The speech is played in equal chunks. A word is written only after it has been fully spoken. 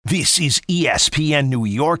This is ESPN New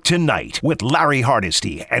York Tonight with Larry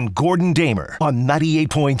Hardesty and Gordon Damer on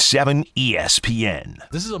 98.7 ESPN.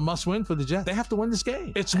 This is a must-win for the Jets. They have to win this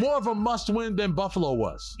game. It's more of a must-win than Buffalo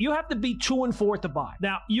was. You have to be 2-4 at the bye.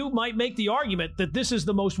 Now, you might make the argument that this is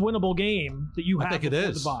the most winnable game that you have. I think it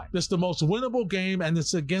is. The bye. It's the most winnable game, and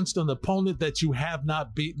it's against an opponent that you have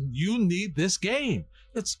not beaten. You need this game.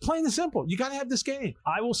 It's plain and simple. You got to have this game.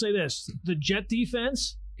 I will say this. The Jet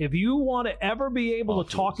defense, if you want to ever be able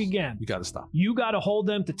to talk again, you got to stop. You got to hold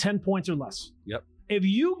them to 10 points or less. Yep. If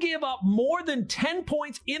you give up more than 10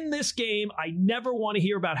 points in this game, I never want to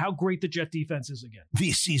hear about how great the Jet defense is again.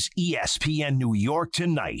 This is ESPN New York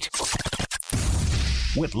Tonight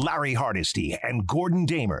with Larry Hardesty and Gordon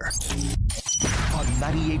Damer on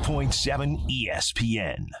 98.7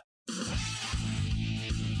 ESPN.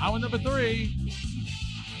 Hour number 3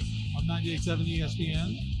 on 98.7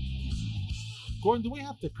 ESPN. Gordon, do we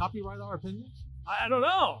have to copyright our opinions? I don't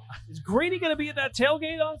know. Is Grady going to be at that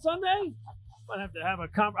tailgate on Sunday? I'll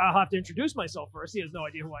have to introduce myself first. He has no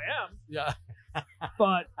idea who I am. Yeah.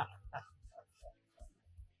 But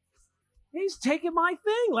he's taking my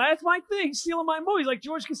thing. That's my thing. He's stealing my move. He's like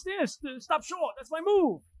George Costanza. Stop short. That's my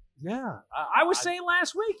move. Yeah. I was saying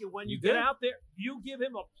last week, when you get out there, you give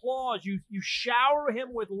him applause. You shower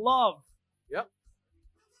him with love. Yep.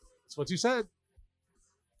 That's what you said.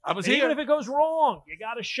 I was here. Even if it goes wrong, you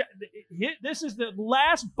got to this is the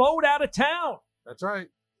last boat out of town. That's right.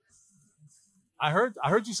 I heard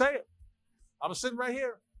you say it. I was sitting right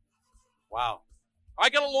here. Wow. I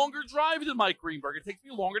got a longer drive than Mike Greenberg. It takes me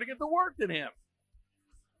longer to get to work than him.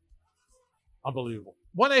 Unbelievable.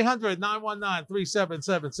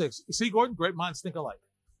 1-800-919-3776. You see, Gordon, great minds think alike.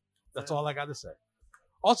 That's all I got to say.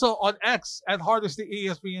 Also on X, at Hardesty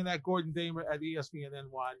ESPN, at Gordon Damer, at ESPNNY,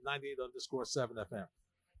 98_7 FM.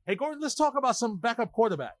 Hey, Gordon, let's talk about some backup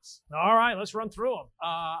quarterbacks. All right, let's run through them.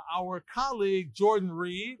 Our colleague, Jordan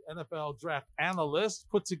Reed, NFL draft analyst,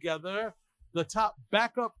 put together the top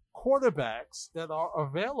backup quarterbacks that are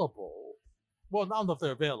available. Well, I don't know if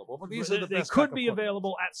they're available, but these are the best. They could be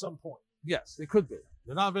available at some point. Yes, they could be.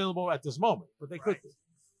 They're not available at this moment, but they could be.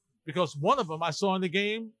 Because one of them I saw in the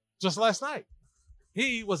game just last night.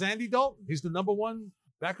 He was Andy Dalton. He's the number 1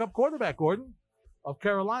 backup quarterback, Gordon, of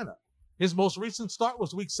Carolina. His most recent start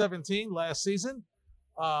was Week 17 last season.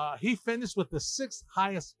 He finished with the 6th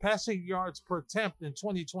highest passing yards per attempt in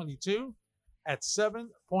 2022 at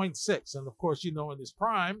 7.6. And, of course, in his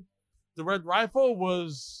prime, the Red Rifle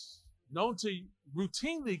was known to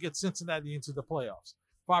routinely get Cincinnati into the playoffs.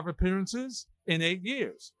 5 appearances in 8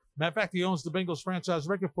 years. Matter of fact, he owns the Bengals franchise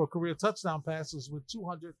record for career touchdown passes with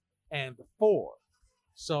 204.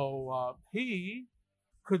 So he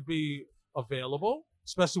could be available,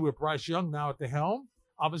 especially with Bryce Young now at the helm.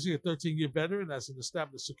 Obviously, a 13-year veteran as an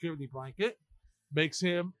established security blanket makes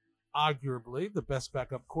him arguably the best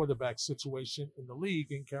backup quarterback situation in the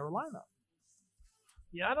league in Carolina.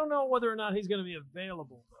 Yeah, I don't know whether or not he's going to be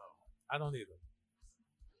available, though. I don't either.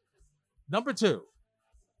 Number 2,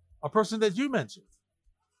 a person that you mentioned,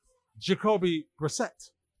 Jacoby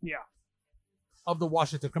Brissett. Yeah. Of the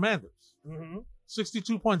Washington Commanders. Mm-hmm.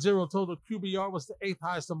 62.0 total QBR was the 8th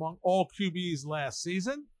highest among all QBs last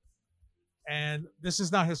season. And this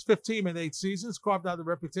is now his 5th team in 8 seasons. Carved out a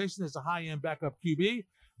reputation as a high-end backup QB.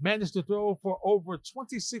 Managed to throw for over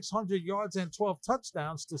 2,600 yards and 12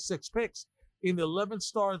 touchdowns to 6 picks in 11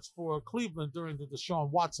 starts for Cleveland during the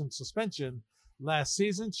Deshaun Watson suspension last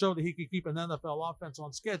season. Showed that he could keep an NFL offense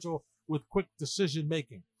on schedule with quick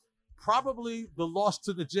decision-making. Probably the loss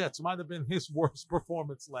to the Jets might have been his worst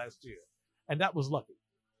performance last year. And that was lucky.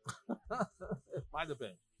 It might have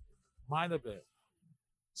been.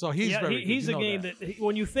 So he's very good. He's a game that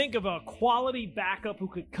when you think of a quality backup who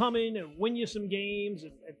could come in and win you some games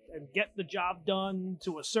and get the job done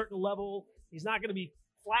to a certain level, he's not going to be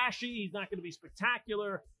flashy. He's not going to be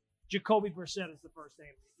spectacular. Jacoby Brissett is the first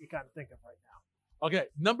name you kind of think of right now. Okay,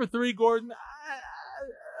 number 3, Gordon.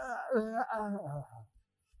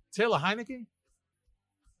 Taylor Heineke,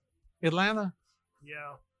 Atlanta.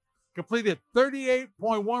 Yeah. Completed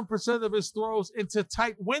 38.1% of his throws into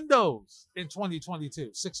tight windows in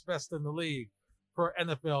 2022. 6th best in the league per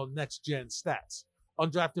NFL Next Gen stats.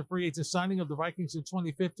 Undrafted free agent signing of the Vikings in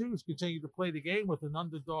 2015, who's continued to play the game with an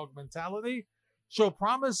underdog mentality. Showed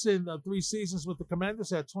promise in 3 seasons with the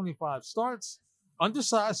Commanders, had 25 starts.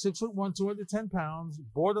 Undersized, 6'1", 210 pounds,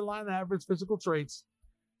 borderline average physical traits.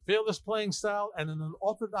 Fearless playing style, and an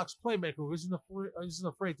unorthodox playmaker who isn't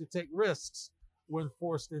afraid to take risks when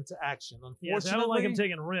forced into action. Unfortunately, I don't like him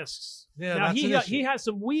taking risks. Yeah, now he has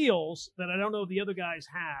some wheels that I don't know the other guys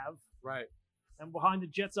have. Right. And behind the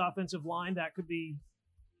Jets' offensive line, that could be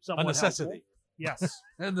somewhat a necessity. helpful. Yes.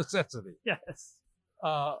 A necessity. Yes.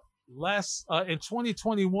 In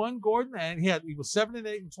 2021, Gordon, and he was 7-8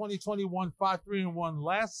 in 2021, 5-3-1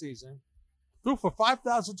 last season. Threw for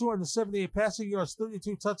 5,278 passing yards,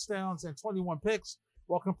 32 touchdowns, and 21 picks,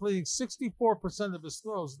 while completing 64% of his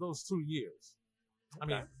throws those 2 years. I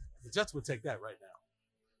mean, the Jets would take that right now.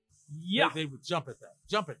 Yeah. They would jump at that.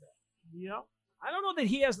 Jump at that. Yeah. I don't know that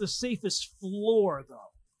he has the safest floor,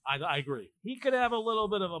 though. I agree. He could have a little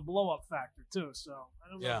bit of a blow-up factor, too. So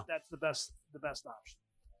I don't know if that's the best option.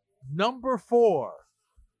 Number 4.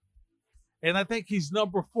 And I think he's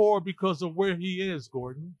number 4 because of where he is,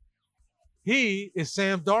 Gordon. He is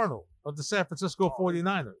Sam Darnold of the San Francisco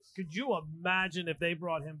 49ers. Could you imagine if they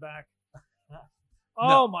brought him back? No.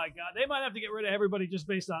 Oh, my God. They might have to get rid of everybody just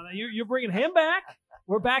based on that. You're bringing him back?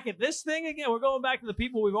 We're back at this thing again? We're going back to the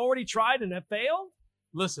people we've already tried and have failed?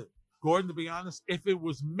 Listen, Gordon, to be honest, if he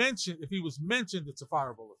was mentioned, it's a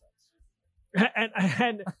fireable offense.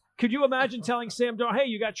 And could you imagine telling Sam Darnold, hey,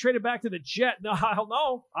 you got traded back to the Jet? No, hell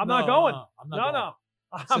no. I'm not going. I'm not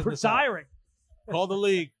going. I'm retiring. Call the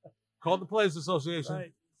league. Call the Players Association.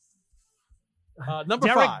 Right. Number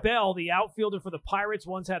Derek 5. Bell, the outfielder for the Pirates,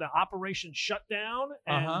 once had an Operation Shutdown,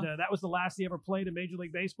 and that was the last he ever played in Major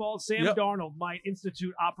League Baseball. Sam Darnold might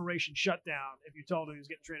institute Operation Shutdown if you told him he was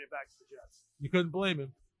getting traded back to the Jets. You couldn't blame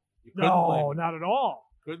him. No, not at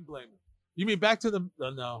all. Couldn't blame him. You mean back to the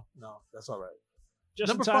no, that's all right. Just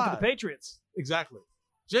Number in time 5. for the Patriots. Exactly.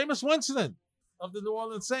 Jameis Winston of the New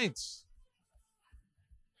Orleans Saints.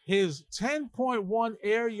 His 10.1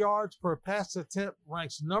 air yards per pass attempt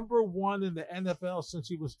ranks number 1 in the NFL since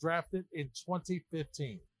he was drafted in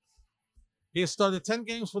 2015. He has started 10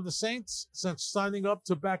 games for the Saints since signing up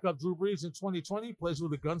to back up Drew Brees in 2020. Plays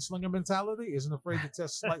with a gunslinger mentality, isn't afraid to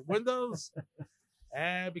test slight windows,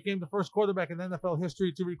 and became the first quarterback in NFL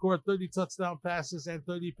history to record 30 touchdown passes and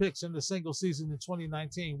 30 picks in a single season in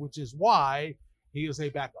 2019, which is why he is a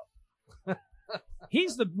backup.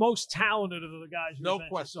 He's the most talented of the guys you've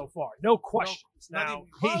mentioned so far. No question. Now,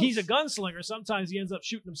 he's a gunslinger. Sometimes he ends up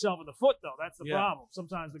shooting himself in the foot, though. That's the problem.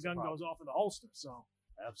 Sometimes the gun goes off in the holster. So,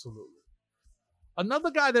 absolutely.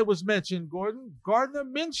 Another guy that was mentioned, Gordon, Gardner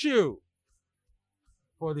Minshew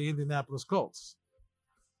for the Indianapolis Colts.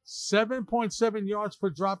 7.7 yards per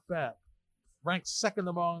drop back. Ranked second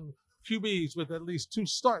among QBs with at least 2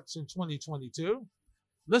 starts in 2022.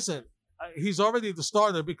 Listen, he's already the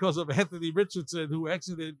starter because of Anthony Richardson, who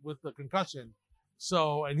exited with the concussion.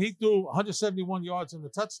 So, and he threw 171 yards in the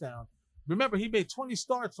touchdown. Remember, he made 20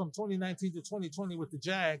 starts from 2019 to 2020 with the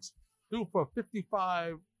Jags, threw for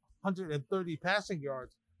 5,530 passing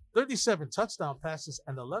yards, 37 touchdown passes,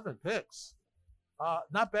 and 11 picks.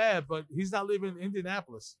 Not bad, but he's not leaving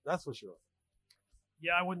Indianapolis. That's for sure.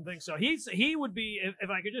 Yeah, I wouldn't think so. He would be,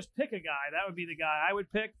 if I could just pick a guy, that would be the guy I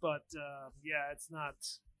would pick. But it's not.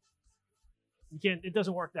 You can't. It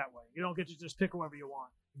doesn't work that way. You don't get to just pick whoever you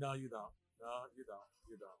want. No, you don't.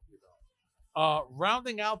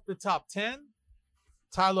 Rounding out the top 10,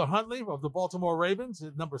 Tyler Huntley of the Baltimore Ravens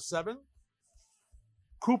at number 7.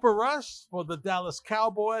 Cooper Rush for the Dallas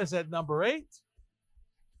Cowboys at number 8.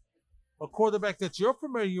 A quarterback that you're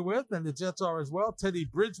familiar with, and the Jets are as well, Teddy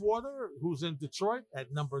Bridgewater, who's in Detroit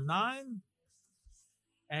at number 9.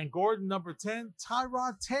 And Gordon, number 10,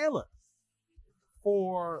 Tyrod Taylor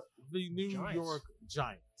for the New York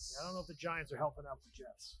Giants. I don't know if the Giants are helping out the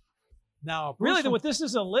Jets. Now, really, what this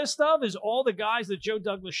is a list of is all the guys that Joe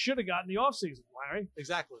Douglas should have gotten in the offseason, Larry.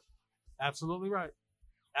 Exactly. Absolutely right.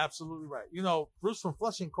 Absolutely right. You know, Bruce from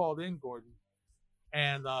Flushing called in, Gordon,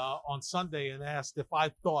 and on Sunday and asked if I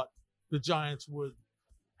thought the Giants would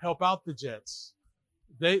help out the Jets.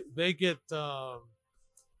 They get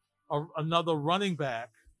another running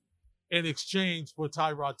back in exchange for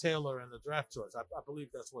Tyrod Taylor and the draft choice. I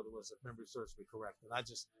believe that's what it was, if memory serves me correct. And I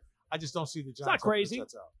just don't see the Giants. It's not crazy.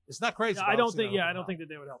 It's not crazy. No, I don't think that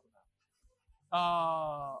they would help him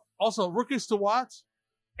out. Also, rookies to watch: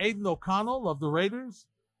 Aiden O'Connell of the Raiders,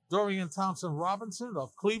 Dorian Thompson-Robinson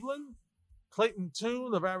of Cleveland, Clayton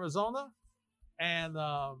Tune of Arizona, and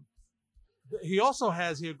he also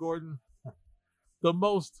has here, Gordon, the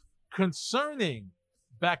most concerning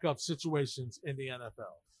backup situations in the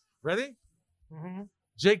NFL. Ready? Mm-hmm.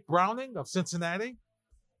 Jake Browning of Cincinnati,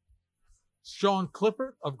 Sean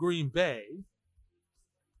Clifford of Green Bay,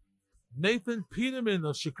 Nathan Peterman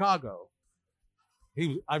of Chicago.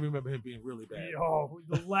 I remember him being really bad.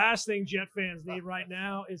 The last thing Jet fans need right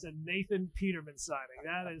now is a Nathan Peterman signing.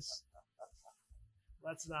 That is,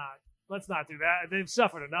 let's not do that. They've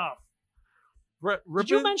suffered enough. Did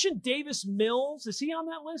you mention Davis Mills? Is he on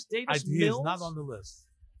that list? Mills? He is not on the list.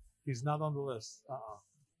 He's not on the list.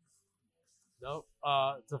 No.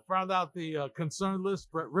 To round out the concern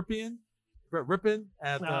list, Brett Rippin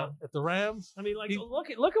at the Rams. I mean, look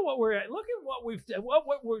at what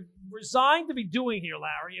we're resigned to be doing here,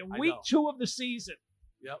 Larry. In week 2 of the season.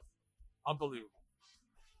 Yep, unbelievable.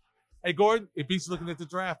 Hey, Gordon, it beats looking at the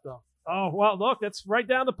draft, though. Oh well, look, that's right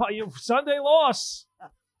down the Sunday loss.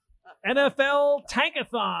 NFL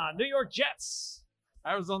Tankathon, New York Jets,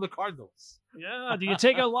 Arizona Cardinals. Yeah, do you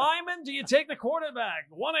take a lineman? Do you take the quarterback?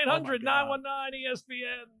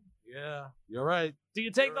 1-800-919-ESPN. Yeah, you're right. Do you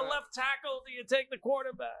take the left tackle? Do you take the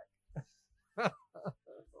quarterback?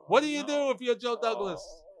 What do you do if you're Joe Douglas?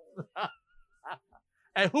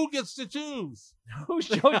 And who gets to choose? Who's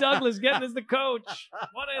Joe Douglas getting as the coach?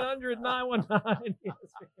 1-800-919-ESPN.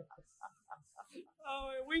 Oh,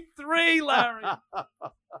 week 3, Larry.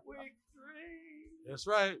 Week 3. That's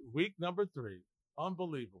right. Week number 3.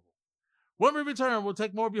 Unbelievable. When we return, we'll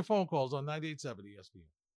take more of your phone calls on 98.7 ESPN.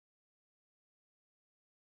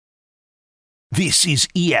 This is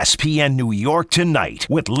ESPN New York Tonight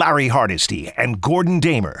with Larry Hardesty and Gordon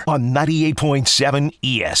Damer on 98.7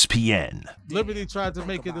 ESPN. Liberty tried to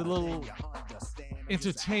make it a little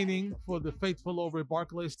entertaining for the faithful over at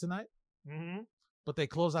Barclays tonight, but they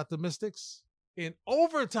close out the Mystics in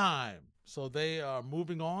overtime. So they are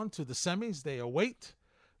moving on to the semis. They await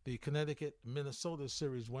the Connecticut-Minnesota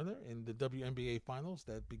series winner in the WNBA finals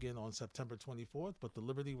that begin on September 24th, but the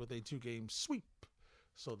Liberty with a 2-game sweep.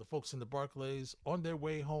 So the folks in the Barclays on their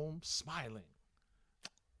way home smiling.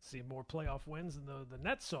 See more playoff wins than the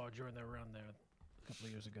Nets saw during their run there a couple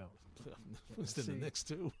of years ago. Wins than the Knicks,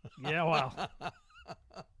 too. Yeah, wow.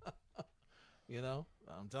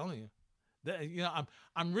 I'm telling you.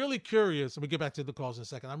 I'm really curious. We'll get back to the calls in a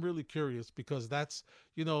second. I'm really curious because that's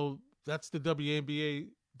the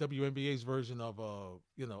WNBA's version of a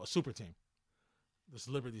super team. This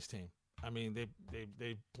Liberty's team. I mean,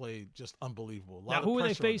 they played just unbelievable. Now, who are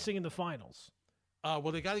they facing in the finals?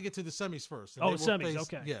 Well, they got to get to the semis first. Semis.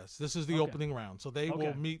 Okay. Yes, this is the opening round, so they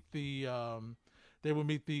will meet the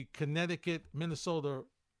Connecticut Minnesota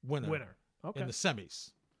winner in the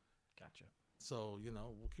semis. Gotcha. So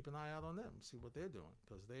we'll keep an eye out on them, see what they're doing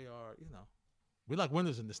because they are we like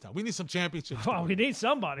winners in this town. We need some championships. Well, we need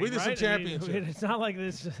somebody. We need some championships. It's not like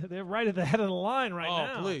this. They're right at the head of the line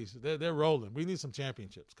now. Oh, please. They're rolling. We need some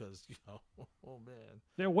championships because, oh, man.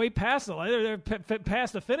 They're way past the line. They're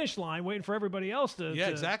past the finish line waiting for everybody else to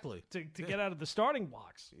exactly. to get out of the starting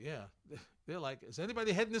blocks. Yeah. They're like, is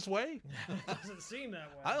anybody heading this way? It doesn't seem that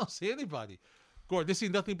way. I don't see anybody. Gordon, they see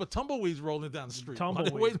nothing but tumbleweeds rolling down the street.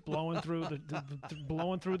 Tumbleweeds blowing through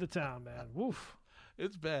the town, man. Woof.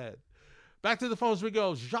 It's bad. Back to the phones we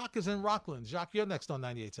go. Jacques is in Rockland. Jacques, you're next on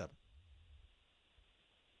 98.7.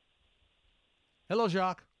 Hello,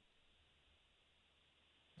 Jacques.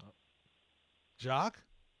 Jacques?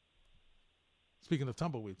 Speaking of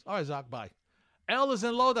tumbleweeds. All right, Jacques, bye. L is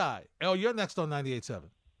in Lodi. L, you're next on 98.7.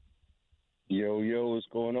 Yo, what's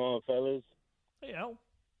going on, fellas? Hey, L.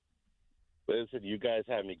 Listen, you guys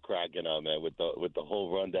had me cracking up, man, with the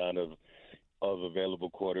whole rundown of available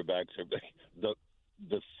quarterbacks.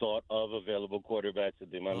 The thought of available quarterbacks at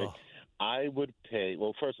the moment. I would pay.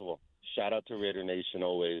 Well, first of all, shout out to Raider Nation,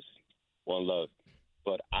 always one love.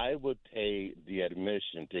 But I would pay the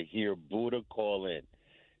admission to hear Buddha call in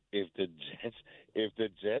if the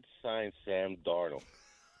Jets signed Sam Darnold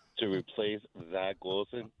to replace Zach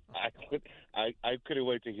Wilson. I couldn't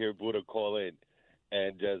wait to hear Buddha call in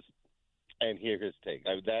and hear his take.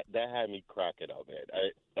 That had me cracking up, man.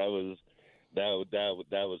 That was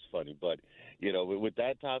funny, but with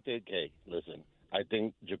that topic, hey, listen, I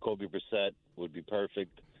think Jacoby Brissett would be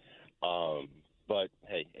perfect, but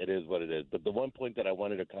hey, it is what it is. But the one point that I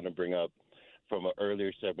wanted to kind of bring up from an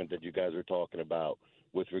earlier segment that you guys were talking about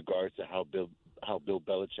with regards to how Bill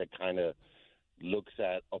Belichick kind of looks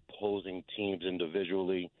at opposing teams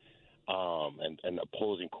individually, and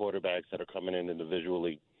opposing quarterbacks that are coming in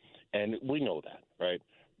individually, and we know that, right?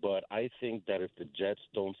 But I think that if the Jets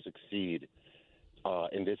don't succeed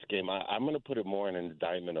in this game, I'm going to put it more in an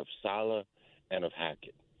indictment of Saleh and of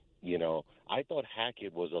Hackett. I thought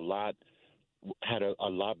Hackett had a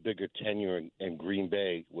lot bigger tenure in Green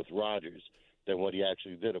Bay with Rodgers than what he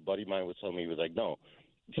actually did. A buddy of mine was telling me, he was like, no,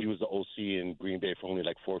 he was the OC in Green Bay for only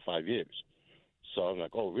like 4 or 5 years. So I'm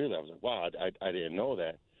like, oh, really? I was like, wow, I didn't know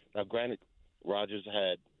that. Now, granted, Rodgers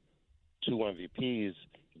had 2 MVPs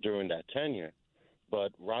during that tenure,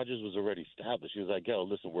 but Rodgers was already established. He was like, yo,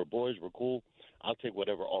 listen, we're boys, we're cool. I'll take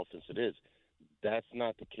whatever offense it is. That's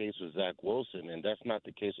not the case with Zach Wilson, and that's not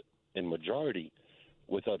the case in majority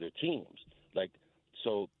with other teams.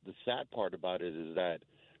 So the sad part about it is that,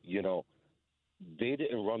 they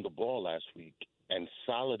didn't run the ball last week, and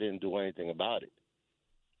Salah didn't do anything about it.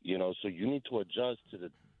 So you need to adjust to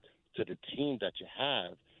the team that you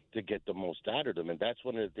have to get the most out of them, and that's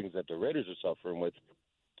one of the things that the Raiders are suffering with,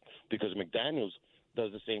 because McDaniels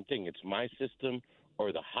does the same thing. It's my system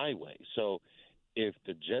or the highway. So if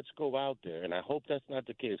the Jets go out there, and I hope that's not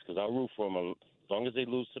the case because I'll root for them as long as they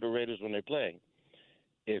lose to the Raiders when they play,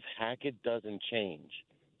 if Hackett doesn't change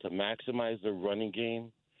to maximize the running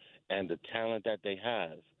game and the talent that they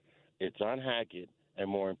have, it's on Hackett, and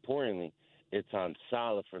more importantly, it's on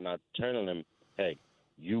Salah for not telling him, hey,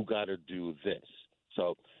 you got to do this.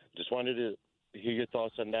 So just wanted to hear your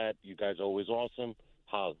thoughts on that. You guys are always awesome.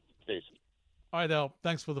 Holla, Jason. All right, El,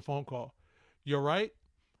 thanks for the phone call. You're right.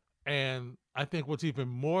 And I think what's even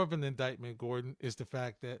more of an indictment, Gordon, is the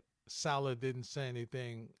fact that Salah didn't say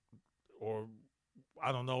anything, or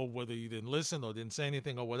I don't know whether he didn't listen or didn't say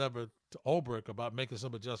anything or whatever to Ulbrich about making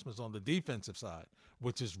some adjustments on the defensive side,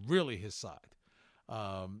 which is really his side,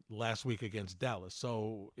 last week against Dallas.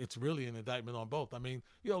 So it's really an indictment on both. I mean,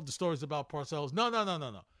 the stories about Parcells. No.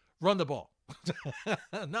 Run the ball.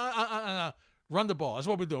 No. Run the ball. That's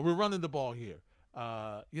what we're doing. We're running the ball here.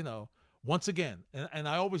 Once again, and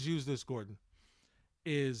I always use this, Gordon,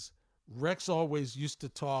 is Rex always used to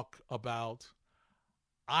talk about,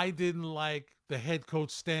 I didn't like the head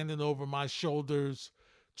coach standing over my shoulders,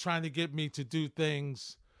 trying to get me to do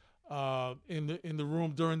things in the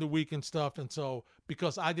room during the week and stuff. And so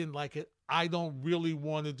because I didn't like it, I don't really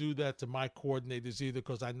want to do that to my coordinators either,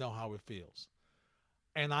 because I know how it feels.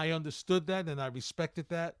 And I understood that and I respected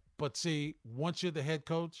that. But see, once you're the head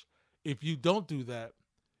coach, if you don't do that,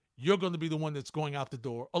 you're going to be the one that's going out the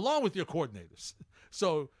door along with your coordinators.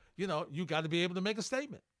 So, you got to be able to make a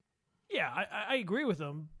statement. Yeah, I agree with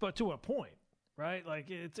them, but to a point, right?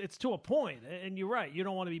 Like it's to a point, and you're right. You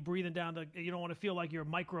don't want to be breathing down you don't want to feel like you're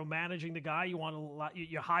micromanaging the guy. You want to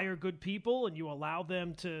you hire good people and you allow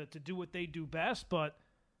them to do what they do best, but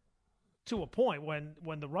to a point,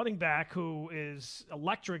 when the running back, who is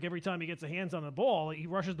electric every time he gets a hands on the ball, he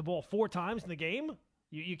rushes the ball 4 times in the game.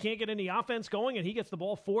 You can't get any offense going, and he gets the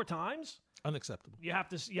ball 4 times. Unacceptable. You have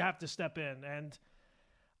to step in. And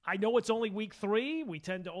I know it's only week 3. We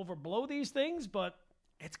tend to overblow these things, but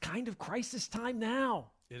it's kind of crisis time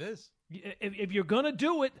now. It is. If you're going to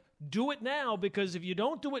do it now, because if you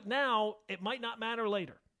don't do it now, it might not matter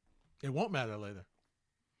later. It won't matter later.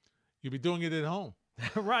 You'll be doing it at home.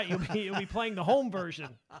 Right. You'll be playing the home version.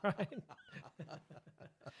 Right.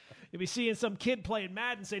 You'll be seeing some kid playing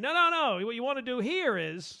Madden and say, no. What you want to do here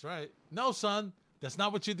is. That's right. No, son. That's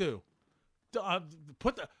not what you do.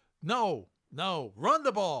 No. Run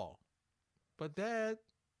the ball. But, Dad,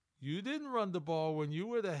 you didn't run the ball when you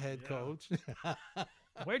were the head coach.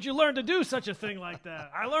 Where'd you learn to do such a thing like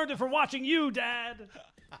that? I learned it from watching you, Dad.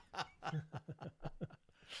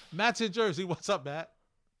 Matt's in Jersey. What's up, Matt?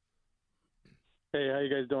 Hey, how you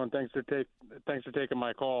guys doing? Thanks for taking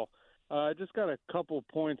my call. I just got a couple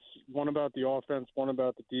points, one about the offense, one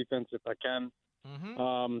about the defense, if I can.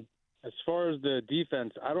 Mm-hmm. As far as the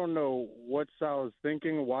defense, I don't know what Salah's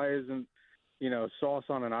thinking. Why isn't, Sauce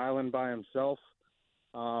on an island by himself?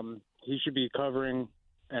 He should be covering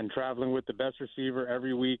and traveling with the best receiver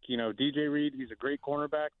every week. DJ Reed, he's a great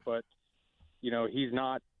cornerback, but, he's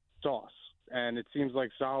not Sauce. And it seems like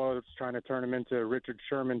Salah is trying to turn him into Richard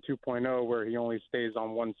Sherman 2.0, where he only stays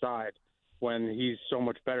on one side when he's so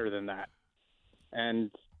much better than that.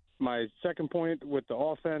 And my second point with the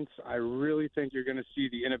offense, I really think you're going to see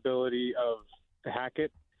the inability of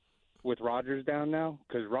Hackett with Rodgers down now,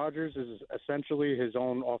 because Rodgers is essentially his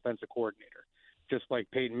own offensive coordinator, just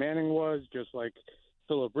like Peyton Manning was, just like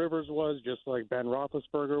Phillip Rivers was, just like Ben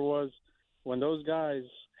Roethlisberger was. When those guys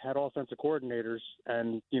had offensive coordinators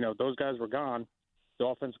and, those guys were gone, the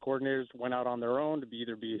offensive coordinators went out on their own to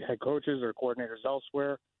either be head coaches or coordinators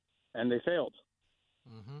elsewhere, and they failed.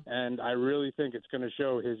 Mm-hmm. And I really think it's going to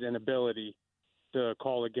show his inability to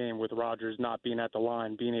call a game with Rodgers not being at the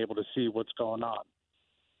line, being able to see what's going on.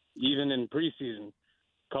 Even in preseason,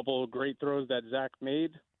 a couple of great throws that Zach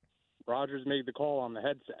made, Rodgers made the call on the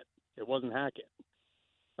headset. It wasn't Hackett.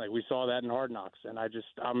 Like, we saw that in Hard Knocks, and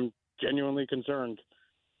I'm genuinely concerned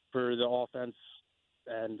for the offense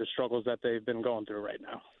and the struggles that they've been going through right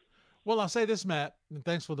now. Well, I'll say this, Matt, and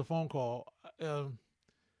thanks for the phone call.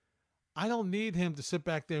 I don't need him to sit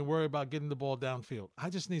back there and worry about getting the ball downfield. I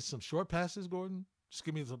just need some short passes, Gordon. Just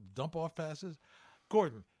give me some dump-off passes.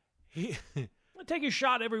 Gordon, take a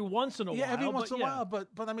shot every once in a while. Yeah, every once in a while. But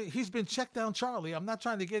I mean, he's been check down Charlie. I'm not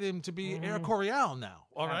trying to get him to be Air Coryell now.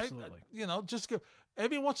 All right? Absolutely. Just give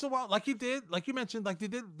every once in a while, like he did, like you mentioned, like they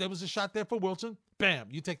did. There was a shot there for Wilson. Bam,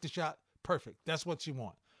 you take the shot. Perfect. That's what you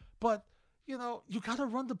want. But, you got to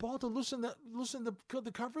run the ball to loosen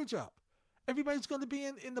the coverage up. Everybody's going to be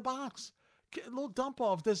in the box. Get a little dump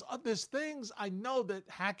off. There's things I know that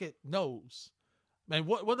Hackett knows. Man,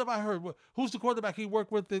 what have I heard? Who's the quarterback he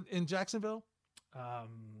worked with in Jacksonville? I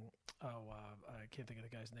can't think of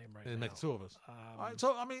the guy's name right now. It makes two of us. All right,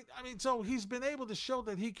 so I mean, so he's been able to show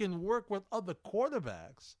that he can work with other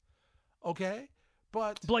quarterbacks. Okay,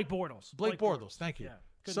 but Blake Bortles. Blake Bortles. Thank you.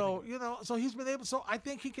 Yeah, so so he's been able. So I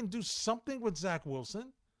think he can do something with Zach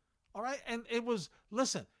Wilson. All right, and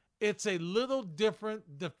it's a little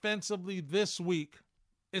different defensively this week.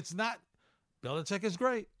 It's not. Belichick is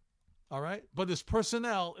great. All right. But his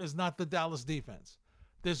personnel is not the Dallas defense.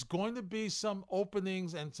 There's going to be some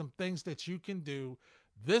openings and some things that you can do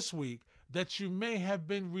this week that you may have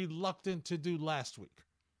been reluctant to do last week.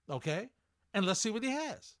 Okay? And let's see what he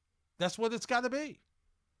has. That's what it's got to be.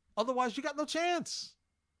 Otherwise, you got no chance.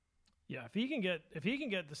 Yeah, if he can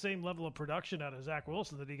get the same level of production out of Zach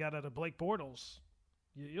Wilson that he got out of Blake Bortles,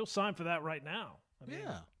 you'll sign for that right now. I mean,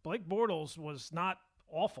 Blake Bortles was not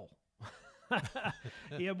awful.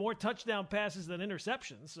 He had more touchdown passes than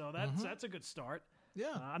interceptions, so that's a good start.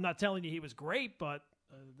 Yeah, I'm not telling you he was great, but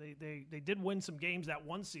they did win some games that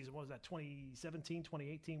one season. What was that, 2017,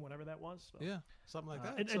 2018, whatever that was? So, yeah, something like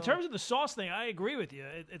that. In terms of the Sauce thing, I agree with you.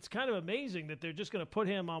 It's kind of amazing that they're just going to put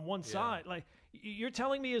him on one side. Like, you're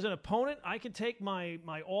telling me as an opponent, I can take my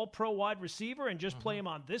all-pro wide receiver and just play him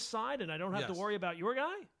on this side, and I don't have to worry about your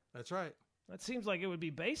guy? That's right. That seems like it would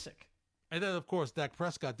be basic. And then, of course, Dak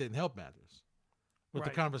Prescott didn't help matters with the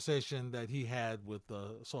conversation that he had with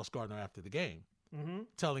Sauce Gardner after the game,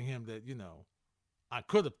 telling him that, I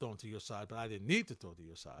could have thrown to your side, but I didn't need to throw to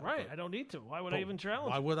your side. Right. I don't need to. Why would I even challenge?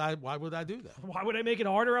 Why would I do that? Why would I make it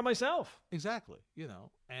harder on myself? Exactly.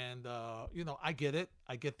 And, I get it.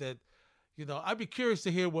 I get that. I'd be curious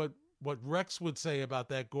to hear what Rex would say about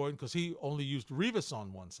that, Gordon, because he only used Revis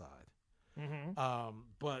on one side.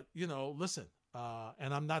 But, listen,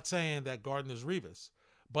 and I'm not saying that Gardner's Revis,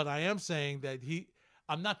 but I am saying that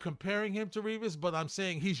I'm not comparing him to Revis, but I'm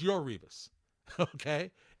saying he's your Revis.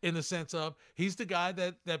 Okay? In the sense of he's the guy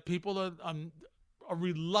that people are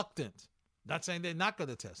reluctant. Not saying they're not going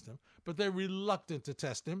to test him, but they're reluctant to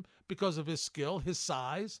test him because of his skill, his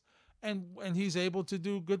size, and he's able to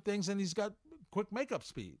do good things, and he's got quick makeup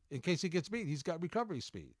speed. In case he gets beat, he's got recovery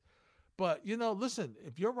speed. But, listen,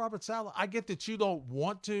 if you're Robert Saleh, I get that you don't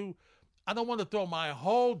want to. I don't want to throw my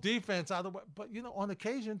whole defense out of the way. But, on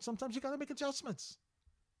occasion, sometimes you got to make adjustments.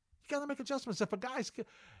 You got to make adjustments. If a guy's –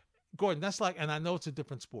 Gordon, that's like – and I know it's a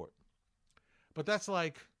different sport. But that's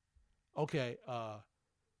like, okay,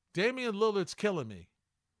 Damian Lillard's killing me.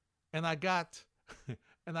 And I got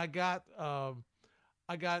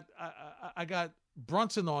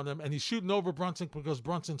Brunson on him, and he's shooting over Brunson because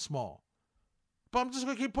Brunson's small. But I'm just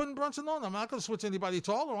going to keep putting Brunson on him. I'm not going to switch anybody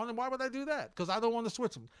taller on him. Why would I do that? Because I don't want to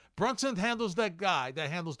switch him. Brunson handles that guy that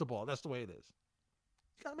handles the ball. That's the way it is.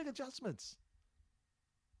 You got to make adjustments.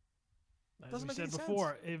 As we said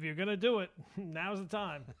before, if you're going to do it, now's the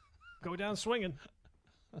time. Go down swinging.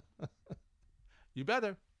 You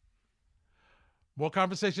better. More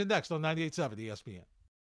conversation next on 98.7 ESPN.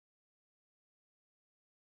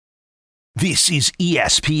 This is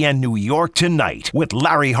ESPN New York Tonight with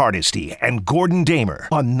Larry Hardesty and Gordon Damer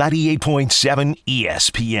on 98.7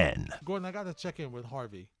 ESPN. Gordon, I got to check in with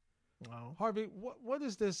Harvey. Wow. Harvey, what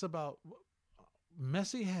is this about?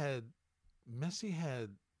 Messi had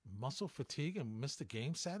muscle fatigue and missed the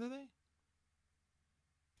game Saturday?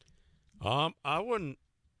 I wouldn't.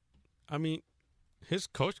 I mean, his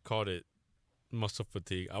coach called it muscle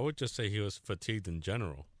fatigue. I would just say he was fatigued in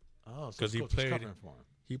general. Oh, so his coach was covering for him.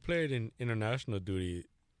 He played in international duty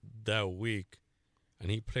that week, and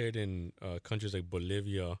he played in countries like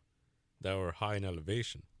Bolivia that were high in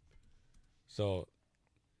elevation. So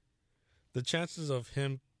the chances of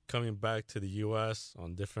him coming back to the U.S.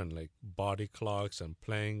 on different body clocks and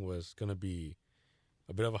playing was going to be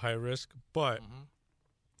a bit of a high risk, but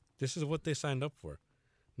this is what they signed up for.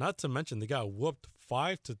 Not to mention they got whooped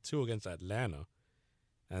 5-2 against Atlanta,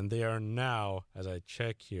 and they are now, as I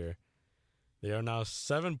check here, they are now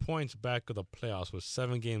 7 points back of the playoffs with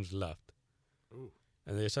 7 games left. Ooh.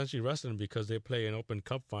 And they essentially rested him because they play an Open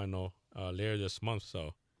Cup final later this month.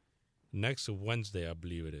 So next Wednesday, I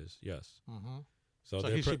believe it is. Yes. Mm-hmm. So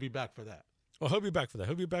he should be back for that. Well, he'll be back for that.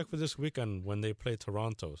 He'll be back for this weekend when they play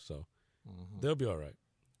Toronto. So they'll be all right.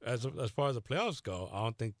 As far as the playoffs go, I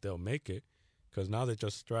don't think they'll make it because now they're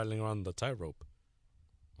just straddling around the tightrope.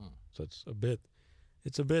 So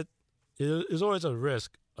it is always a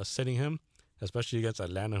risk of sitting him, especially against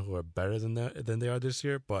Atlanta, who are better than they are this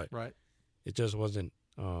year. But it just wasn't,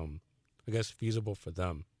 I guess, feasible for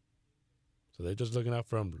them. So they're just looking out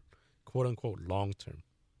for him, quote unquote, long term.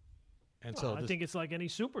 And well, I think it's like any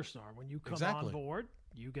superstar. When you come on board,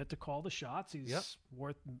 you get to call the shots. He's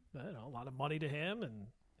worth a lot of money to him, and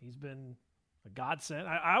he's been a godsend.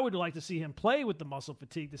 I would like to see him play with the muscle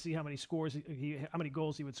fatigue to see how many scores how many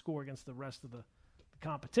goals he would score against the rest of the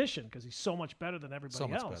competition, because he's so much better than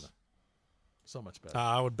everybody else. So much better.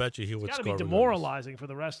 I would bet you he would score. It's got to be demoralizing for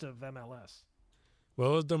the rest of MLS.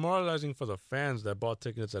 Well, it was demoralizing for the fans that bought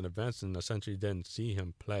tickets at events and essentially didn't see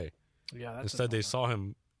him play. Yeah, that's Instead, they saw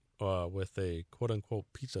him with a quote-unquote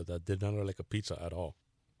pizza that did not look like a pizza at all.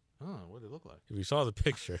 Oh, what did it look like? If you saw the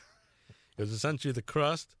picture, it was essentially the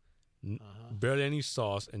crust, barely any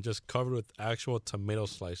sauce, and just covered with actual tomato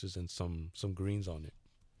slices and some greens on it.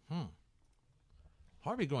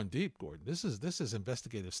 Harvey going deep, Gordon. This is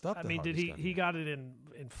investigative stuff. I mean, he got it in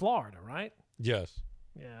Florida, right? Yes.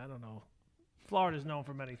 Yeah, I don't know. Florida's known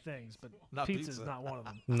for many things, but pizza is not one of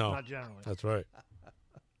them. No, not generally. That's right.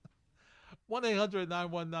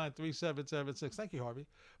 1-800-919-3776. Thank you, Harvey.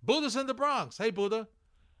 Buddha's in the Bronx. Hey, Buddha.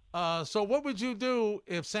 So what would you do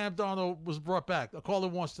if Sam Darnold was brought back? A caller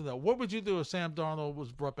wants to know. What would you do if Sam Darnold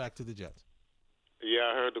was brought back to the Jets?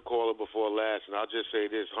 Yeah, I heard the caller before last, and I'll just say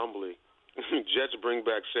this humbly. Jets bring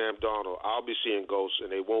back Sam Darnold. I'll be seeing ghosts, and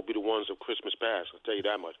they won't be the ones of Christmas past. I'll tell you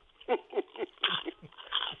that much.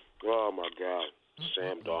 Oh, my God.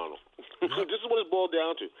 Sam Darnold. This is what it's boiled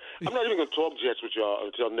down to. I'm not even going to talk Jets with y'all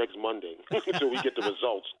until next Monday until we get the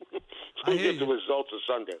results. We get the results of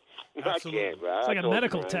Sunday. Absolutely. I can't, right? It's like a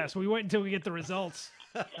medical test. We wait until we get the results.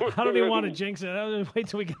 I don't even want to jinx it. I'll wait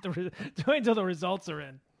till we get wait until the results are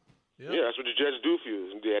in. Yep. Yeah, that's what the Jets do for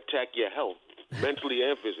you. They attack your health, mentally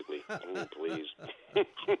and physically. Please.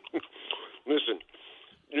 Listen,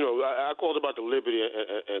 I called about the Liberty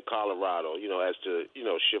in Colorado, as to,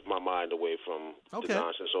 shift my mind away from the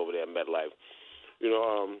nonsense over there at MetLife.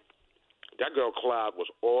 That girl Cloud was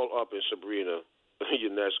all up in Sabrina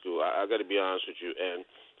Ionescu. I got to be honest with you. And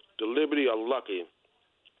the Liberty are lucky,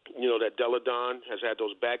 that Deladon has had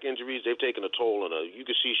those back injuries. They've taken a toll on her. You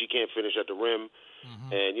can see she can't finish at the rim,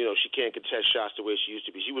 and, she can't contest shots the way she used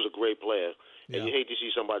to be. She was a great player. And you hate to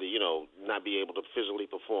see somebody, not be able to physically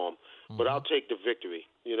perform. But I'll take the victory.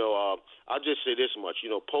 I'll just say this much.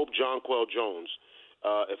 Pope Jonquel Jones,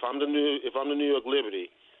 if I'm the New York Liberty,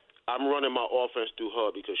 I'm running my offense through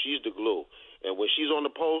her because she's the glue. And when she's on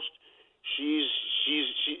the post, she's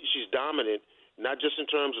dominant, not just in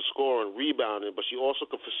terms of scoring, rebounding, but she also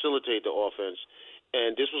can facilitate the offense.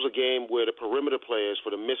 And this was a game where the perimeter players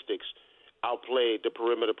for the Mystics outplayed the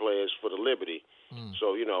perimeter players for the Liberty.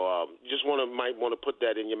 So, just might want to put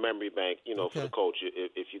that in your memory bank, for the coach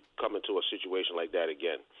if you come into a situation like that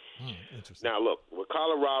again. Interesting. Now, look, with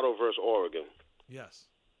Colorado versus Oregon.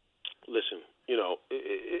 Yes. Listen,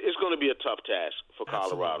 it's going to be a tough task for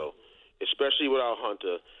Colorado, especially without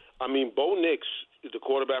Hunter. I mean, Bo Nix, the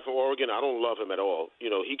quarterback from Oregon, I don't love him at all.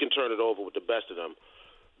 He can turn it over with the best of them.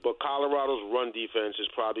 But Colorado's run defense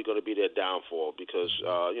is probably going to be their downfall because,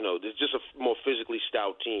 there's just a more physically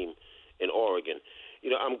stout team in Oregon.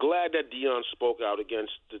 I'm glad that Deion spoke out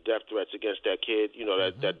against the death threats against that kid,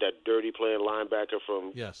 that dirty playing linebacker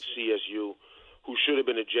from CSU who should have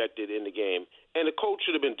been ejected in the game. And the coach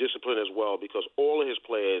should have been disciplined as well because all of his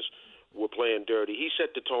players were playing dirty. He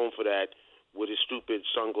set the tone for that with his stupid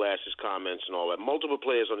sunglasses comments and all that. Multiple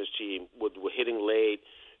players on his team were hitting late,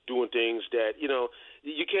 doing things that,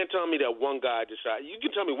 you can't tell me that one guy decides. You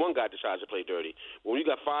can tell me one guy decides to play dirty. When you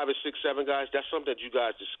got 5 or 6, 7 guys, that's something that you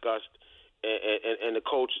guys discussed, and the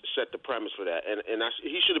coach set the premise for that. And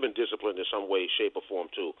he should have been disciplined in some way, shape, or form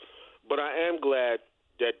too. But I am glad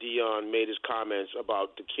that Deion made his comments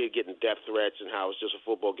about the kid getting death threats and how it's just a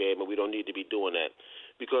football game and we don't need to be doing that.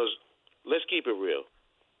 Because let's keep it real.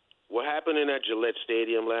 What happened in that Gillette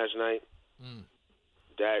Stadium last night?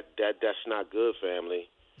 That's not good, family.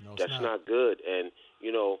 No, that's not good. And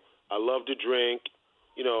I love to drink.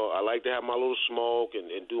 I like to have my little smoke and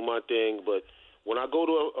do my thing. But when I go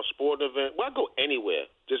to a sport event, I go anywhere,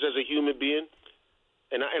 just as a human being,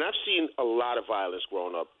 and I've seen a lot of violence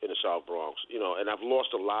growing up in the South Bronx, and I've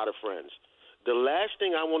lost a lot of friends. The last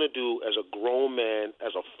thing I want to do as a grown man,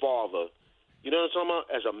 as a father, you know what I'm talking about,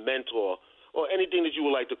 as a mentor, or anything that you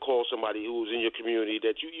would like to call somebody who's in your community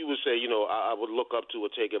that you would say, I would look up to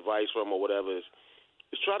or take advice from or whatever, is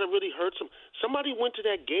try to really hurt somebody went to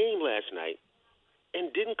that game last night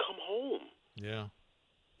and didn't come home. Yeah.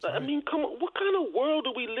 I mean, come on, what kind of world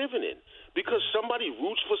are we living in? Because somebody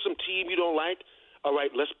roots for some team you don't like, all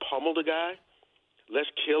right, let's pummel the guy,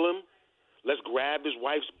 let's kill him, let's grab his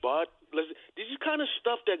wife's butt. This is kind of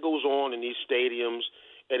stuff that goes on in these stadiums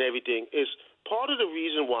and everything is part of the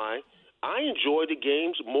reason why I enjoy the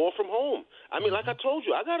games more from home. I mean, like I told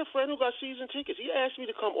you, I got a friend who got season tickets. He asked me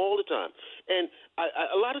to come all the time. And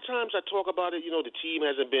a lot of times I talk about it, the team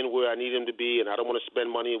hasn't been where I need him to be, and I don't want to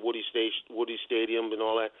spend money at Woody Stadium and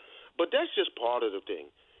all that. But that's just part of the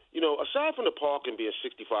thing. Aside from the park and being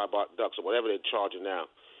 $65 or whatever they're charging now,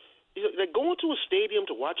 like going to a stadium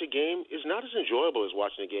to watch a game is not as enjoyable as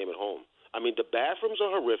watching a game at home. I mean, the bathrooms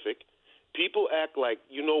are horrific. People act like,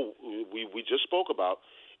 we just spoke about.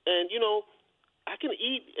 And, I can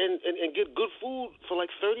eat and get good food for like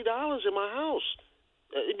 $30 in my house.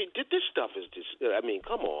 I mean, this stuff is just,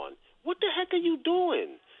 come on. What the heck are you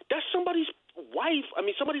doing? That's somebody's wife,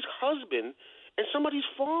 somebody's husband and somebody's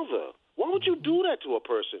father. Why would you do that to a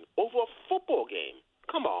person over a football game?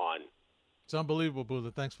 Come on. It's unbelievable,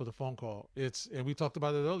 Buddha. Thanks for the phone call. And we talked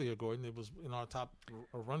about it earlier, Gordon. It was in our top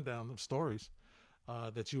rundown of stories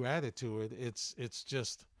that you added to it. It's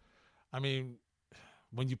just,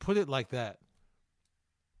 when you put it like that,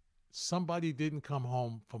 somebody didn't come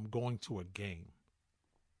home from going to a game.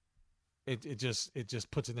 It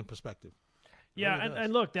just puts it in perspective. Yeah, really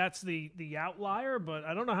and look, that's the outlier, but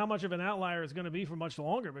I don't know how much of an outlier it's going to be for much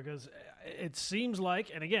longer, because it seems like,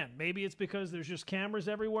 and again, maybe it's because there's just cameras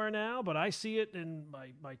everywhere now, but I see it in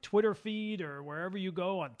my Twitter feed or wherever you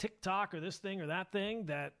go, on TikTok or this thing or that thing,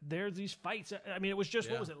 that there's these fights. I mean, it was just,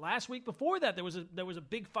 what was it, last week before that, there was a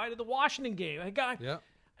big fight at the Washington game.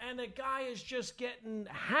 And the guy is just getting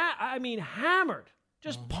hammered,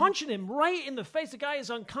 just punching him right in the face. The guy is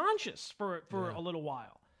unconscious for a little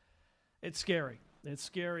while. It's scary. It's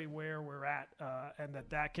scary where we're at, and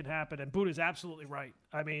that can happen. And Buddha's absolutely right.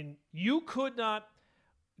 I mean, you could not,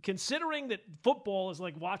 considering that football is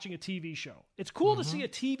like watching a TV show. It's cool to see a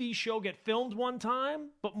TV show get filmed one time,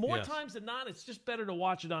 but more times than not, it's just better to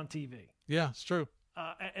watch it on TV. Yeah, it's true.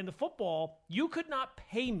 And the football, you could not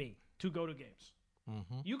pay me to go to games.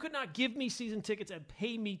 You could not give me season tickets and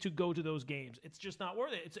pay me to go to those games. It's just not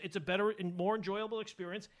worth it. It's a better and more enjoyable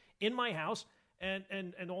experience in my house. And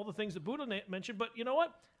all the things that Buddha mentioned. But you know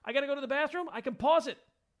what? I got to go to the bathroom. I can pause it.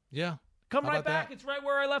 Yeah. Come right back. That? It's right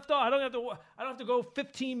where I left off. I don't have to go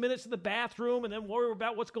 15 minutes to the bathroom and then worry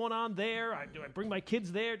about what's going on there. Do I bring my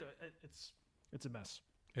kids there? It's a mess.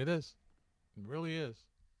 It is. It really is.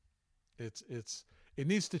 It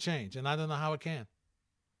needs to change, and I don't know how it can.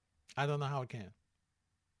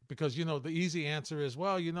 Because the easy answer is,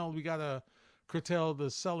 well, we got to curtail the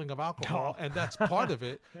selling of alcohol, and that's part of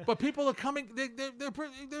it. But people are coming; they're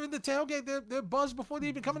in the tailgate. They're buzzed before they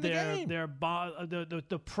even come in the game.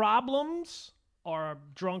 The problems are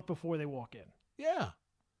drunk before they walk in. Yeah,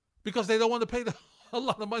 because they don't want to pay a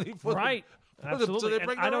lot of money for right. Absolutely.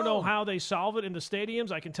 So I don't know how they solve it in the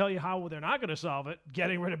stadiums. I can tell you how they're not going to solve it: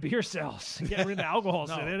 getting rid of beer sales, getting rid of alcohol.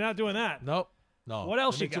 No. They're not doing that. Nope. No. What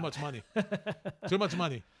else? You got? Too much money. Too much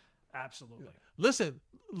money. Absolutely. Listen,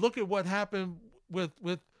 look at what happened with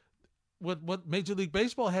what Major League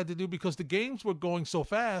Baseball had to do, because the games were going so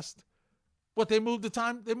fast. But they moved the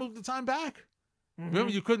time back. Remember,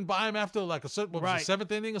 you couldn't buy them after like was the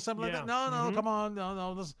seventh inning or something like that. No, come on,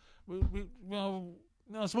 no.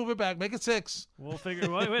 Let's move it back. Make it 6. We'll figure.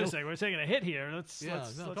 Wait a second. We're taking a hit here. Let's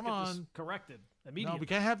come get on. This corrected immediately. No, we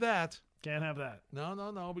can't have that. Can't have that.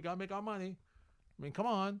 No. We gotta make our money. I mean, come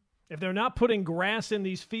on. If they're not putting grass in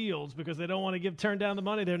these fields because they don't want to turn down the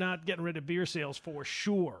money, they're not getting rid of beer sales for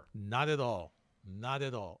sure. Not at all.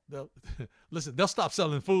 They'll stop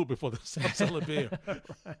selling food before they stop selling beer.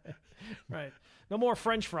 Right. No more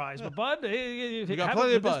French fries, but Bud, you got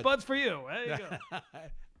plenty of Bud. This Bud's for you. There you go.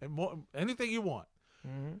 And more, anything you want.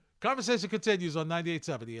 Conversation continues on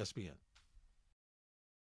 98.7 ESPN.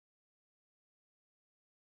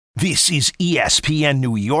 This is ESPN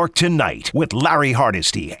New York Tonight with Larry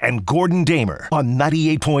Hardesty and Gordon Damer on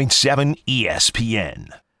 98.7 ESPN.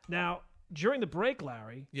 Now, during the break,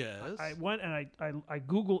 Larry, yes, I went and I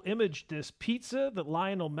Google imaged this pizza that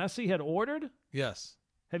Lionel Messi had ordered. Yes.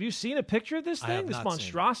 Have you seen a picture of this thing? This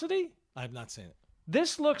monstrosity? I have not seen it.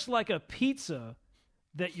 This looks like a pizza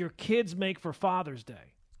that your kids make for Father's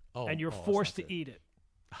Day, and you're forced to eat it.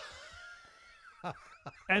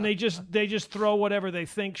 And they just throw whatever they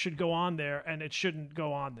think should go on there, and it shouldn't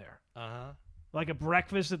go on there. Like a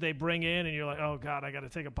breakfast that they bring in, and you're like, oh God, I got to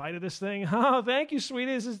take a bite of this thing. Oh, thank you,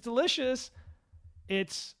 sweetie. This is delicious.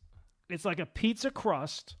 It's like a pizza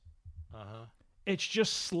crust. It's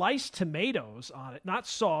just sliced tomatoes on it, not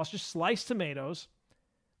sauce, just sliced tomatoes.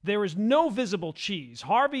 There is no visible cheese.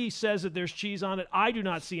 Harvey says that there's cheese on it. I do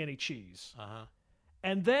not see any cheese.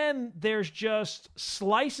 And then there's just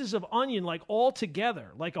slices of onion, like all together,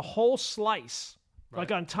 like a whole slice,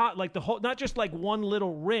 like on top, like the whole, not just like one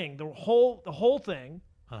little ring, the whole thing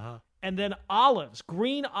and then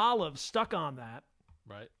green olives stuck on that.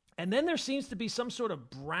 Right. And then there seems to be some sort of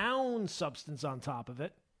brown substance on top of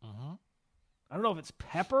it. Uh-huh. I don't know if it's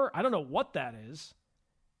pepper. I don't know what that is.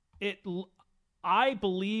 I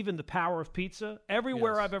believe in the power of pizza.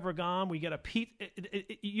 Everywhere I've ever gone, we get a pizza.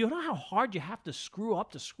 You know how hard you have to screw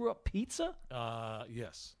up pizza?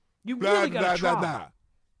 Yes. You really got to try.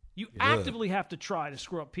 You actively have to try to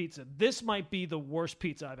screw up pizza. This might be the worst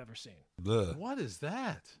pizza I've ever seen. What is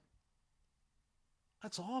that?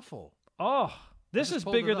 That's awful. Oh, this is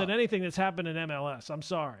bigger than anything that's happened in MLS. I'm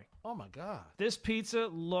sorry. Oh, my God. This pizza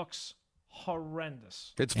looks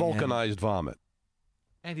horrendous. It's vulcanized vomit.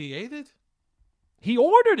 And he ate it? He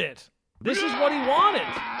ordered it. This is what he wanted.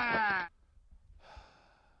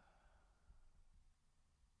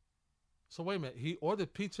 So wait a minute. He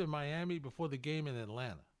ordered pizza in Miami before the game in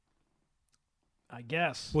Atlanta. I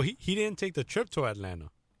guess. Well, he didn't take the trip to Atlanta.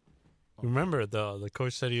 Remember, the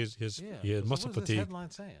coach said he had muscle what is this fatigue. headline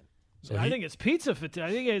saying? So I think it's pizza fatigue.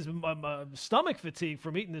 I think he has stomach fatigue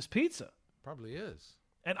from eating this pizza. Probably is.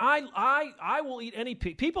 And I will eat any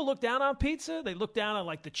pizza. People look down on pizza. They look down on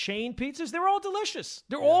like the chain pizzas. They're all delicious.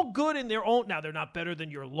 They're all good in their own. Now, they're not better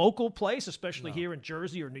than your local place, especially here in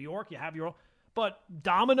Jersey or New York. You have your own. But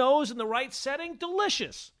Domino's in the right setting,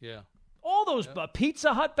 delicious. Yeah. All those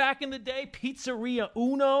Pizza Hut back in the day, Pizzeria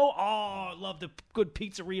Uno. Oh, I love the good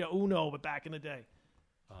Pizzeria Uno, but back in the day.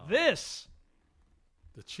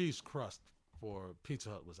 The cheese crust for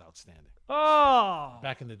Pizza Hut was outstanding. Oh.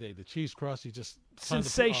 Back in the day, the cheese crust, you just...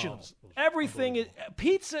 Sensational. Everything is...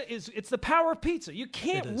 Pizza it's the power of pizza. You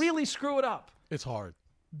can't really screw it up. It's hard.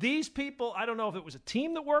 These people, I don't know if it was a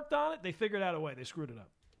team that worked on it. They figured out a way. They screwed it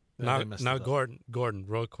up. Now, Gordon,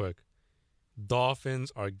 real quick.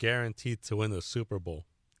 Dolphins are guaranteed to win the Super Bowl.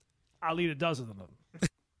 I'll eat a dozen of them.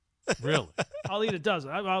 Really? I'll eat a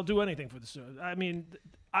dozen. I'll do anything for the Super Bowl. I mean,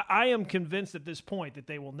 I am convinced at this point that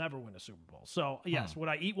they will never win a Super Bowl. So, yes, would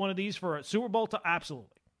I eat one of these for a Super Bowl? Absolutely.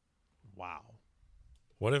 Wow.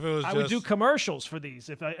 What if it was I would do commercials for these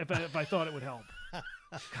if I thought it would help.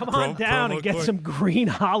 Come on down and get some green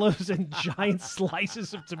olives and giant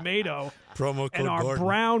slices of tomato and our Gordon.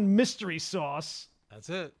 brown mystery sauce. That's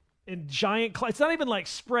it. In giant it's not even like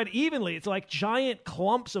spread evenly. It's like giant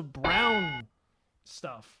clumps of brown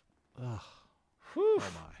stuff. Ugh. Whew.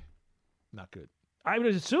 Oh, my. Not good. I would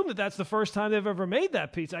assume that that's the first time they've ever made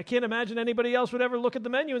that pizza. I can't imagine anybody else would ever look at the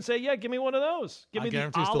menu and say, yeah, give me one of those. Give me I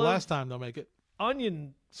guarantee the it's the last time they'll make it.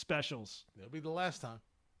 Onion specials. It'll be the last time.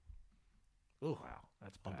 Ooh, wow.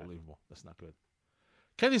 That's bad. Unbelievable. That's not good.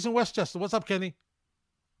 Kenny's in Westchester. What's up, Kenny?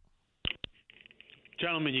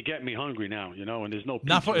 Gentlemen, you get me hungry now, and there's no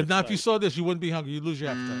pizza. Not if you saw this, you wouldn't be hungry. You'd lose your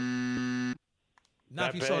appetite. Not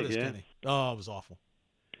if you saw this, Kenny. Oh, it was awful.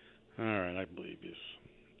 All right, I believe you.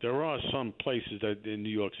 There are some places that in New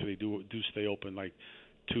York City do stay open like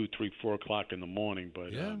 2, 3, 4 o'clock in the morning,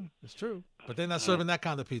 but yeah, it's true. But they're not serving that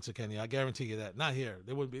kind of pizza, Kenny. I guarantee you that. Not here.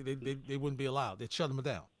 They wouldn't be. They wouldn't be allowed. They'd shut them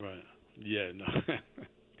down. Right. Yeah. No.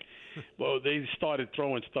 Well, they started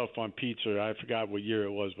throwing stuff on pizza. I forgot what year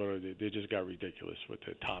it was, but they just got ridiculous with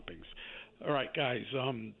the toppings. All right, guys.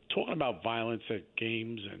 Talking about violence at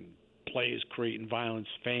games and players creating violence,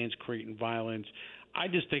 fans creating violence. I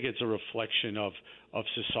just think it's a reflection of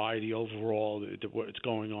society overall, what's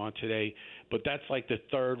going on today. But that's like the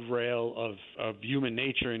third rail of human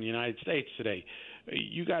nature in the United States today.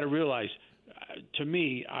 You got to realize, to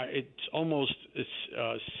me, it's almost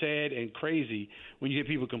sad and crazy when you hear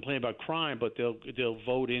people complain about crime, but they'll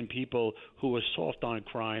vote in people who are soft on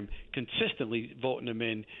crime, consistently voting them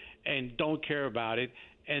in, and don't care about it.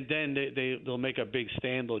 And then they'll make a big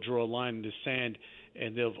stand, they'll draw a line in the sand,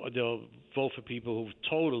 and they'll vote for people who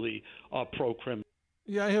totally are pro-criminal.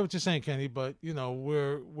 Yeah, I hear what you're saying, Kenny, but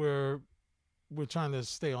we're trying to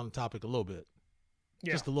stay on the topic a little bit.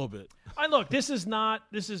 Yeah. Just a little bit. Look, this is not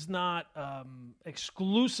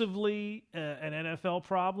exclusively an NFL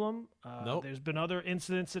problem. Nope. There's been other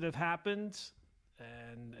incidents that have happened,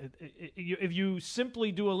 and if you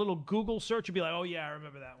simply do a little Google search, you'll be like, oh yeah, I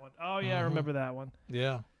remember that one. Oh yeah, I remember that one.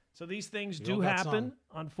 Yeah. So these things do happen,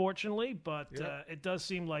 unfortunately, but it does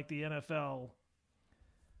seem like the NFL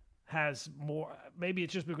has more. Maybe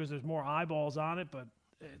it's just because there's more eyeballs on it, but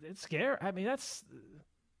it's scary. I mean,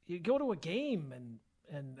 you go to a game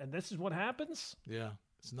and this is what happens. Yeah,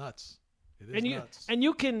 it's nuts. It is nuts.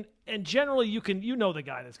 And generally you know the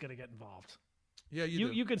guy that's going to get involved. Yeah,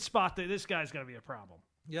 you can spot that this guy's going to be a problem.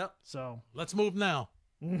 Yep. So let's move now.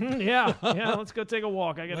 Mm-hmm, yeah. Let's go take a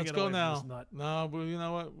walk. I got to get away now. From this nut. No, but you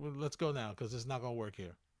know what? Let's go now because it's not going to work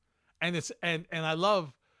here. And it's and I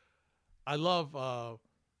love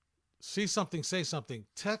see something, say something,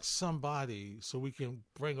 text somebody so we can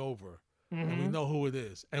bring over and we know who it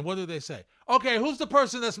is. And what do they say? Okay, who's the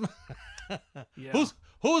person that's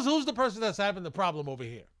who's the person that's having the problem over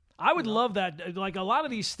here? I would love that. Like a lot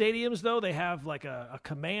of these stadiums, though, they have like a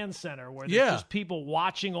command center where there's just people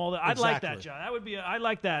watching all that. I'd like that, John. That would be. I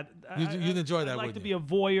like that. You'd enjoy that. I'd like to be a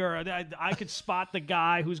voyeur. I could spot the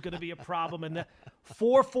guy who's going to be a problem. And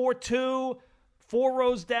 4-4-2, 4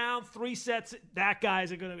 rows down, 3 sets. That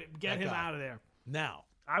guy's going to get him out of there now.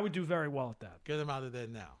 I would do very well at that. Get him out of there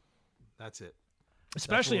now. That's it.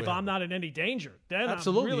 Especially if I'm not in any danger. Then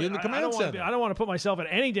absolutely, you're in the command center. I don't want to put myself in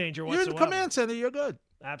any danger whatsoever. You're in the command center. You're good.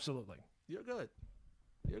 Absolutely. You're good.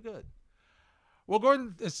 You're good. Well,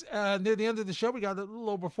 Gordon, it's near the end of the show. We got a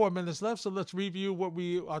little over 4 minutes left, so let's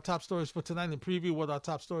review our top stories for tonight and preview what our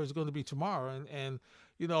top stories are going to be tomorrow. And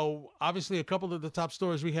you know, obviously a couple of the top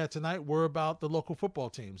stories we had tonight were about the local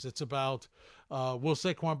football teams. It's about will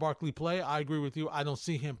Saquon Barkley play? I agree with you. I don't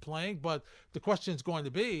see him playing, but the question is going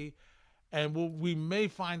to be, and we may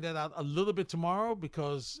find that out a little bit tomorrow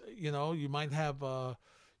because, you know, you might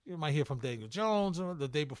hear from Daniel Jones or the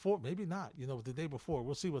day before. Maybe not, you know, the day before.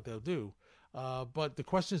 We'll see what they'll do. But the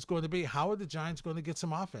question is going to be, how are the Giants going to get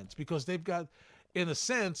some offense? Because they've got, in a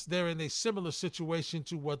sense, they're in a similar situation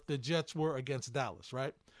to what the Jets were against Dallas,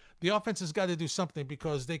 right? The offense has got to do something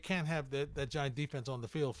because they can't have that Giant defense on the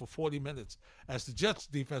field for 40 minutes as the Jets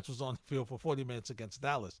defense was on the field for 40 minutes against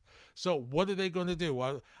Dallas. So what are they going to do?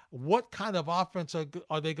 What kind of offense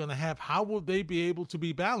are they going to have? How will they be able to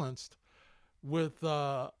be balanced with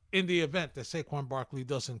in the event that Saquon Barkley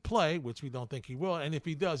doesn't play, which we don't think he will, and if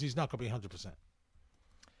he does, he's not going to be 100%.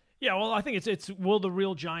 Yeah, well, I think it's will the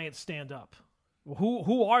real Giants stand up?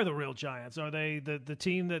 Who are the real Giants? Are they the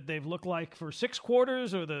team that they've looked like for 6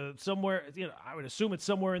 quarters, or somewhere? You know, I would assume it's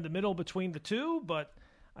somewhere in the middle between the two, but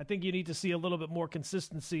I think you need to see a little bit more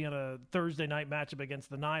consistency in a Thursday night matchup against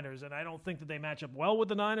the Niners, and I don't think that they match up well with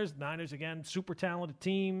the Niners. The Niners, again, super talented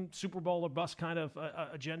team, Super Bowl or bust kind of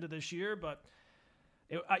agenda this year, but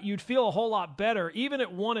you'd feel a whole lot better, even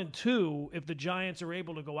at 1-2, if the Giants are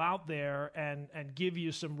able to go out there and give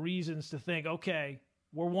you some reasons to think, okay,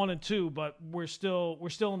 we're 1-2, but we're still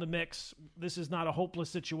in the mix. This is not a hopeless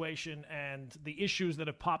situation, and the issues that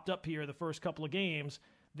have popped up here the first couple of games,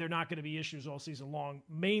 they're not going to be issues all season long,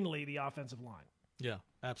 mainly the offensive line. Yeah,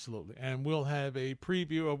 absolutely. And we'll have a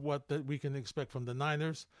preview of what we can expect from the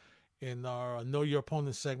Niners in our Know Your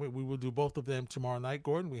Opponent segment. We will do both of them tomorrow night,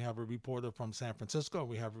 Gordon. We have a reporter from San Francisco, and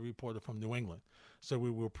we have a reporter from New England. So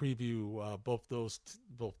we will preview both those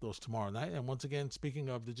tomorrow night. And once again, speaking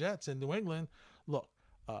of the Jets in New England, look,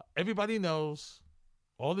 everybody knows,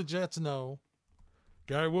 all the Jets know,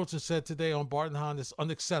 Gary Wilson said today on Bart and Hahn, it's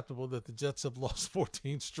unacceptable that the Jets have lost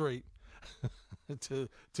 14 straight to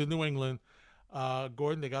New England.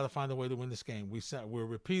 Gordon, they got to find a way to win this game. We're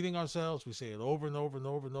repeating ourselves. We say it over and over and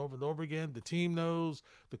over and over and over again. The team knows,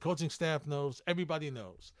 the coaching staff knows, everybody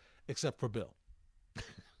knows, except for Bill.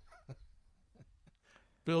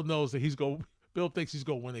 Bill knows that Bill thinks he's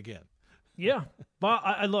going to win again. Yeah, but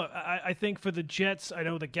I think for the Jets, I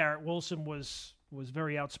know that Garrett Wilson was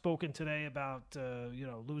very outspoken today about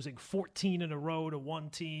losing 14 in a row to one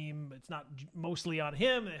team. It's not mostly on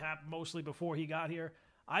him. It happened mostly before he got here.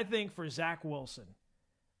 I think for Zach Wilson,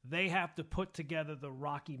 they have to put together the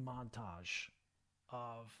Rocky montage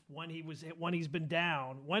of when he's been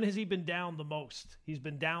down. When has he been down the most? He's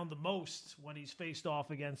been down the most when he's faced off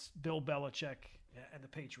against Bill Belichick and the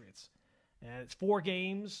Patriots. And it's 4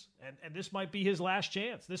 games, and this might be his last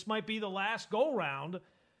chance. This might be the last go-round.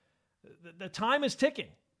 The time is ticking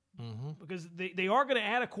because they are going to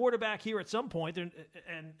add a quarterback here at some point.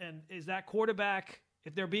 And is that quarterback,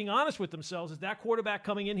 if they're being honest with themselves, is that quarterback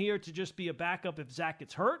coming in here to just be a backup if Zach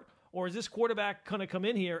gets hurt? Or is this quarterback going to come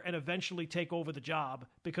in here and eventually take over the job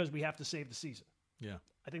because we have to save the season? Yeah.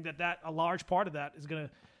 I think that a large part of that is going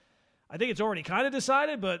to – I think it's already kind of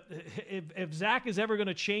decided, but if Zach is ever going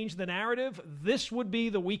to change the narrative, this would be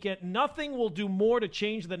the weekend. Nothing will do more to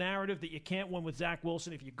change the narrative that you can't win with Zach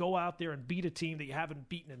Wilson if you go out there and beat a team that you haven't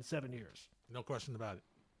beaten in 7 years. No question about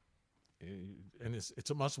it. And it's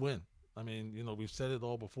a must win. I mean, we've said it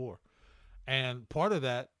all before. And part of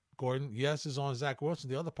that, Gordon, yes, is on Zach Wilson.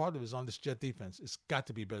 The other part of it is on this Jet defense. It's got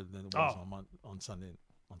to be better than it was on Sunday.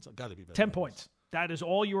 Got to be better. 10 points. That is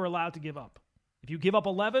all you are allowed to give up. If you give up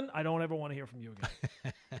 11, I don't ever want to hear from you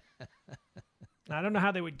again. I don't know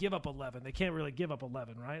how they would give up 11. They can't really give up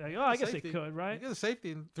 11, right? I guess they could, right? You get a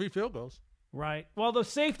safety and 3 field goals. Right. Well, the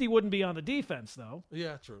safety wouldn't be on the defense, though.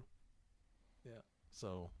 Yeah, true. Yeah.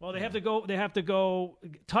 So. Well, they have to go. They have to go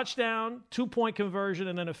touchdown, 2-point conversion,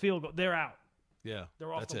 and then a field goal. They're out. Yeah.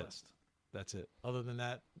 They're off the list. That's it. Other than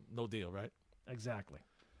that, no deal, right? Exactly.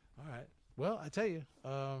 All right. Well, I tell you,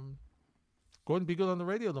 Gordon, be good on the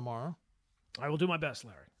radio tomorrow. I will do my best,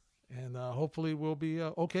 Larry. And hopefully we'll be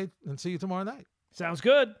okay and see you tomorrow night. Sounds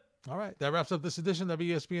good. All right. That wraps up this edition of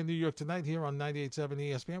ESPN New York Tonight here on 98.7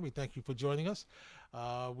 ESPN. We thank you for joining us.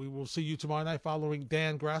 We will see you tomorrow night following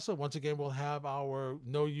Dan Grasso. Once again, we'll have our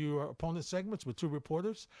Know Your Opponent segments with 2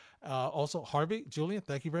 reporters. Also, Harvey, Julian,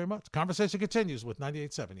 thank you very much. Conversation continues with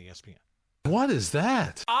 98.7 ESPN. What is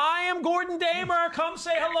that? I am Gordon Damer. Come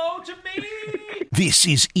say hello to me. This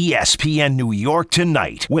is ESPN New York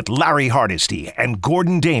Tonight with Larry Hardesty and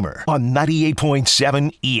Gordon Damer on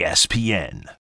 98.7 ESPN.